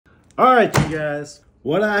All right, you guys,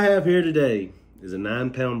 what I have here today is a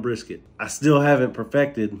 9-pound brisket. I still haven't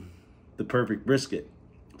perfected the perfect brisket.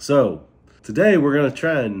 So today we're gonna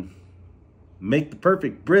try and make the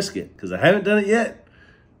perfect brisket because I haven't done it yet.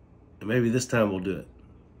 And maybe this time we'll do it.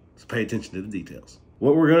 So pay attention to the details.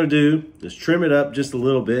 What we're gonna do is trim it up just a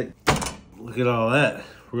little bit. Look at all that.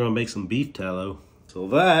 We're gonna make some beef tallow. So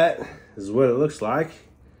that is what it looks like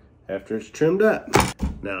after it's trimmed up.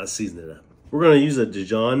 Now let's season it up. We're gonna use a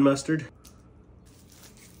Dijon mustard.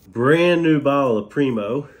 Brand new bottle of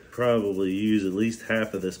Preem-O. Probably use at least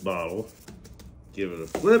half of this bottle. Give it a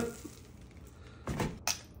flip.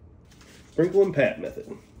 Sprinkle and pat method.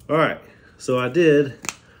 All right, so I did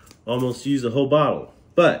almost use a whole bottle.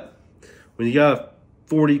 But when you got a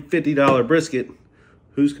 $40, $50 brisket,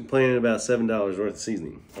 who's complaining about $7 worth of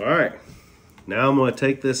seasoning? All right, now I'm gonna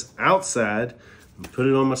take this outside and put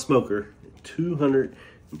it on my smoker at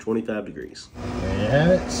 225 degrees. There you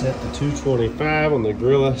have it, set to 225 on the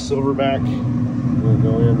Gorilla Silverback. We'll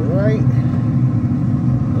go in right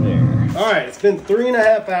there. All right, it's been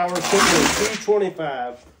 3.5 hours, put it at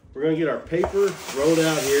 225. We're gonna get our paper rolled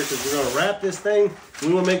out here because we're gonna wrap this thing.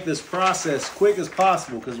 We wanna make this process quick as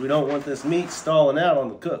possible because we don't want this meat stalling out on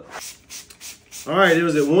the cook. All right, it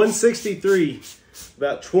was at 163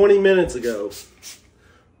 about 20 minutes ago.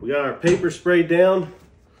 We got our paper sprayed down.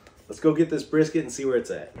 Let's go get this brisket and see where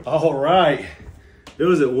it's at. All right, it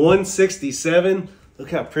was at 167.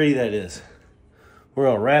 Look how pretty that is. We're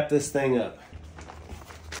gonna wrap this thing up.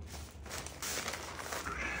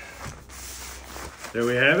 There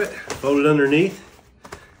we have it, fold it underneath.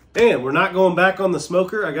 And we're not going back on the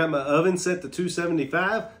smoker. I got my oven set to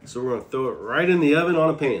 275, so we're gonna throw it right in the oven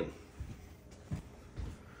on a pan.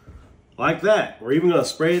 Like that. We're even gonna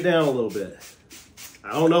spray it down a little bit.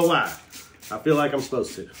 I don't know why. I feel like I'm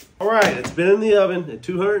supposed to. All right, it's been in the oven at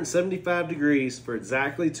 275 degrees for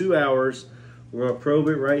exactly 2 hours. We're gonna probe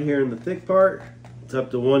it right here in the thick part. It's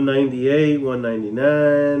up to 198,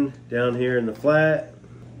 199, down here in the flat,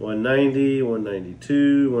 190,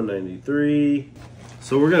 192, 193.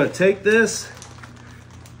 So we're gonna take this,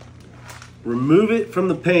 remove it from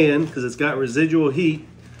the pan because it's got residual heat,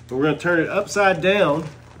 and we're gonna turn it upside down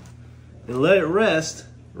and let it rest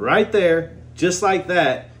right there, just like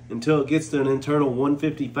that, until it gets to an internal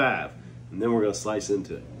 155, and then we're gonna slice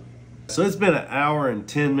into it. So it's been 1 hour and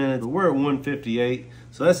 10 minutes. We're at 158,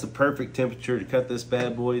 so that's the perfect temperature to cut this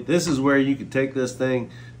bad boy. This is where you could take this thing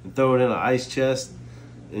and throw it in an ice chest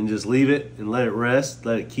and just leave it and let it rest,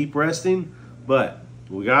 let it keep resting. But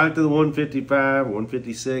we got it to the 155,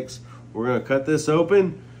 156. We're gonna cut this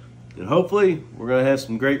open, and hopefully we're gonna have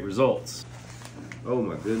some great results. Oh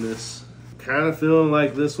my goodness. Kind of feeling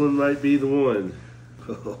like this one might be the one.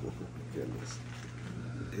 Oh my goodness.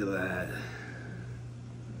 Look at that.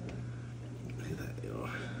 Look at that, y'all.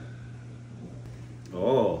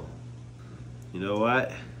 Oh, you know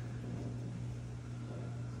what?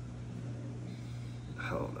 I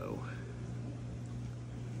don't know.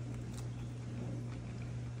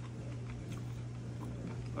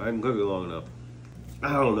 I can cook it long enough.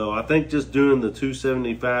 I don't know. I think just doing the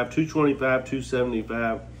 275, 225,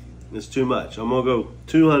 275 is too much. I'm gonna go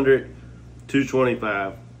 200,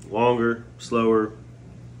 225, longer, slower.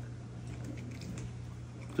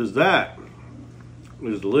 Because that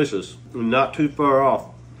is delicious and not too far off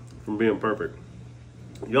from being perfect.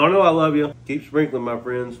 Y'all know I love you. Keep sprinkling, my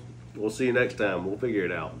friends. We'll see you next time. We'll figure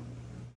it out.